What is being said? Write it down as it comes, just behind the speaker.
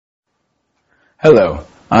Hello,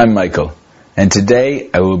 I'm Michael, and today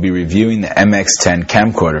I will be reviewing the MX10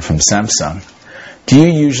 camcorder from Samsung. Do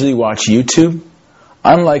you usually watch YouTube?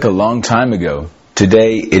 Unlike a long time ago,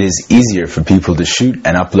 today it is easier for people to shoot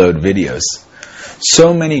and upload videos.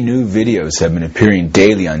 So many new videos have been appearing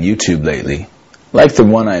daily on YouTube lately, like the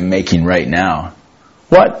one I'm making right now.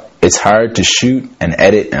 What? It's hard to shoot and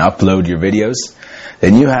edit and upload your videos?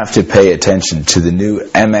 Then you have to pay attention to the new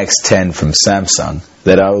MX10 from Samsung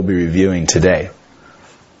that I will be reviewing today.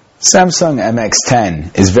 Samsung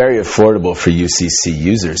MX10 is very affordable for UCC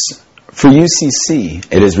users. For UCC,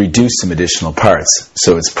 it has reduced some additional parts,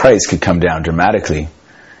 so its price could come down dramatically.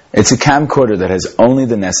 It's a camcorder that has only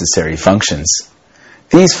the necessary functions.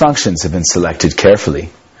 These functions have been selected carefully.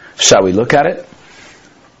 Shall we look at it?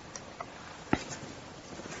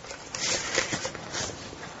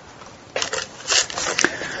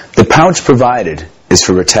 The pouch provided is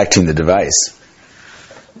for protecting the device.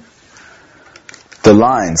 The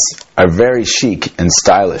lines are very chic and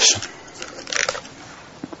stylish.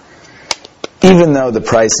 Even though the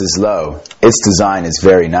price is low, its design is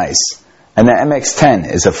very nice. And the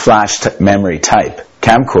MX10 is a flash memory type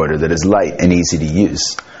camcorder that is light and easy to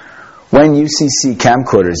use. When UCC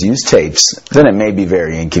camcorders use tapes, then it may be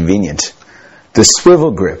very inconvenient. The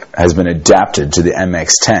swivel grip has been adapted to the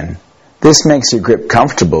MX10. This makes your grip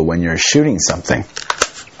comfortable when you're shooting something.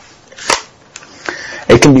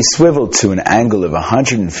 It can be swiveled to an angle of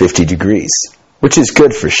 150 degrees, which is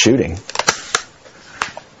good for shooting.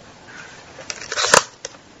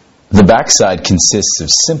 The backside consists of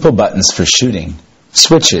simple buttons for shooting,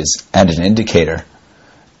 switches, and an indicator.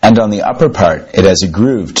 And on the upper part, it has a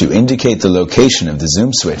groove to indicate the location of the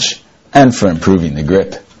zoom switch and for improving the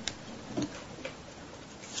grip.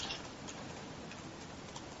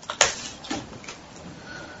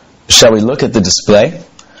 Shall we look at the display?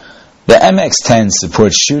 The MX10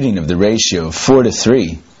 supports shooting of the ratio of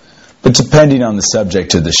 4:3, but depending on the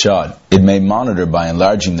subject of the shot, it may monitor by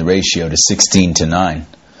enlarging the ratio to 16:9.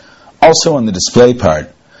 Also on the display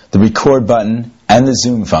part, the record button and the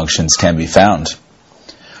zoom functions can be found.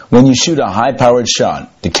 When you shoot a high-powered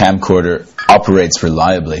shot, the camcorder operates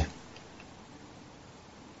reliably.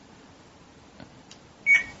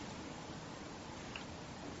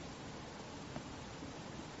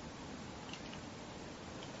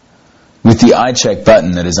 With the eye check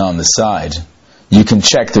button that is on the side, you can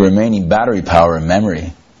check the remaining battery power and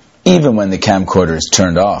memory, even when the camcorder is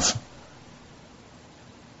turned off.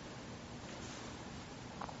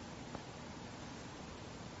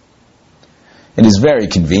 It is very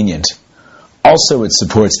convenient. Also, it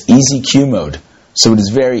supports Easy Q mode, so it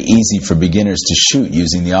is very easy for beginners to shoot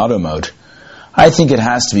using the auto mode. I think it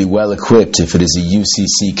has to be well equipped if it is a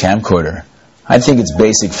UCC camcorder. I think its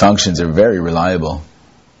basic functions are very reliable.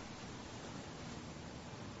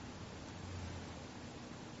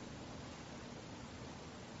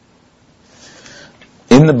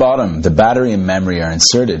 In the bottom, the battery and memory are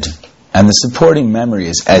inserted, and the supporting memory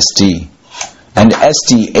is SD, and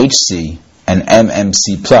SDHC and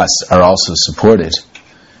MMC Plus are also supported.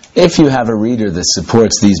 If you have a reader that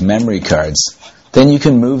supports these memory cards, then you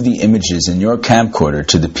can move the images in your camcorder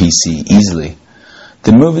to the PC easily.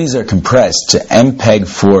 The movies are compressed to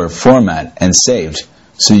MPEG-4 format and saved,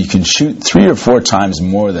 so you can shoot 3 or 4 times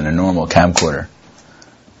more than a normal camcorder.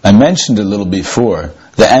 I mentioned a little before,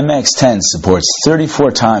 the MX10 supports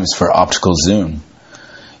 34 times for optical zoom.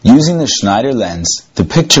 Using the Schneider lens, the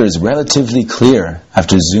picture is relatively clear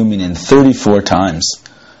after zooming in 34 times.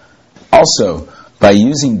 Also, by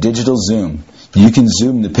using digital zoom, you can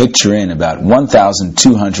zoom the picture in about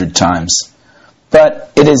 1,200 times.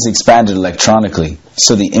 But it is expanded electronically,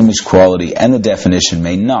 so the image quality and the definition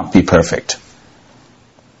may not be perfect.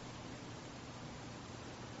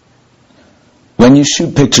 When you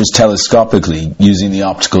shoot pictures telescopically using the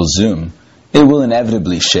optical zoom, it will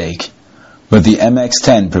inevitably shake. But the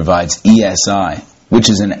MX10 provides ESI, which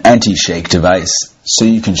is an anti-shake device, so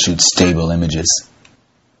you can shoot stable images.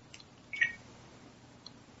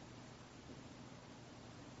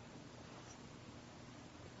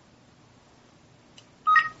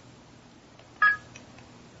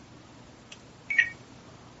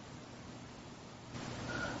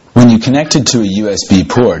 When you connect it to a USB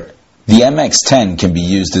port, the MX10 can be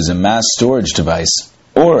used as a mass storage device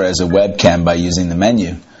or as a webcam by using the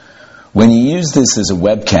menu. When you use this as a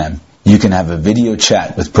webcam, you can have a video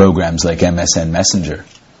chat with programs like MSN Messenger.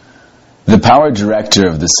 The Power Director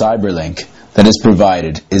of the Cyberlink that is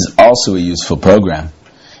provided is also a useful program.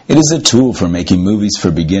 It is a tool for making movies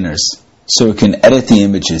for beginners, so it can edit the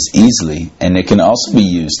images easily, and it can also be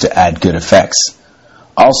used to add good effects.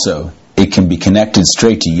 Also, it can be connected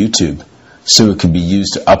straight to YouTube, so it can be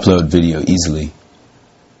used to upload video easily.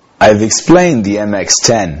 I've explained the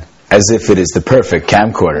MX10 as if it is the perfect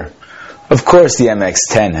camcorder. Of course, the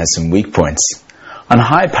MX10 has some weak points. On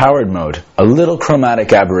high-powered mode, a little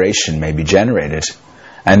chromatic aberration may be generated,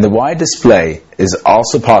 and the wide display is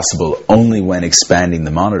also possible only when expanding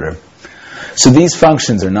the monitor. So these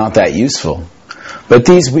functions are not that useful. But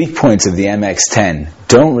these weak points of the MX10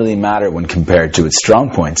 don't really matter when compared to its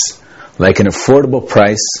strong points, like an affordable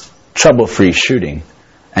price, trouble-free shooting,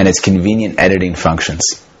 and its convenient editing functions.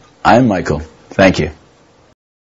 I'm Michael. Thank you.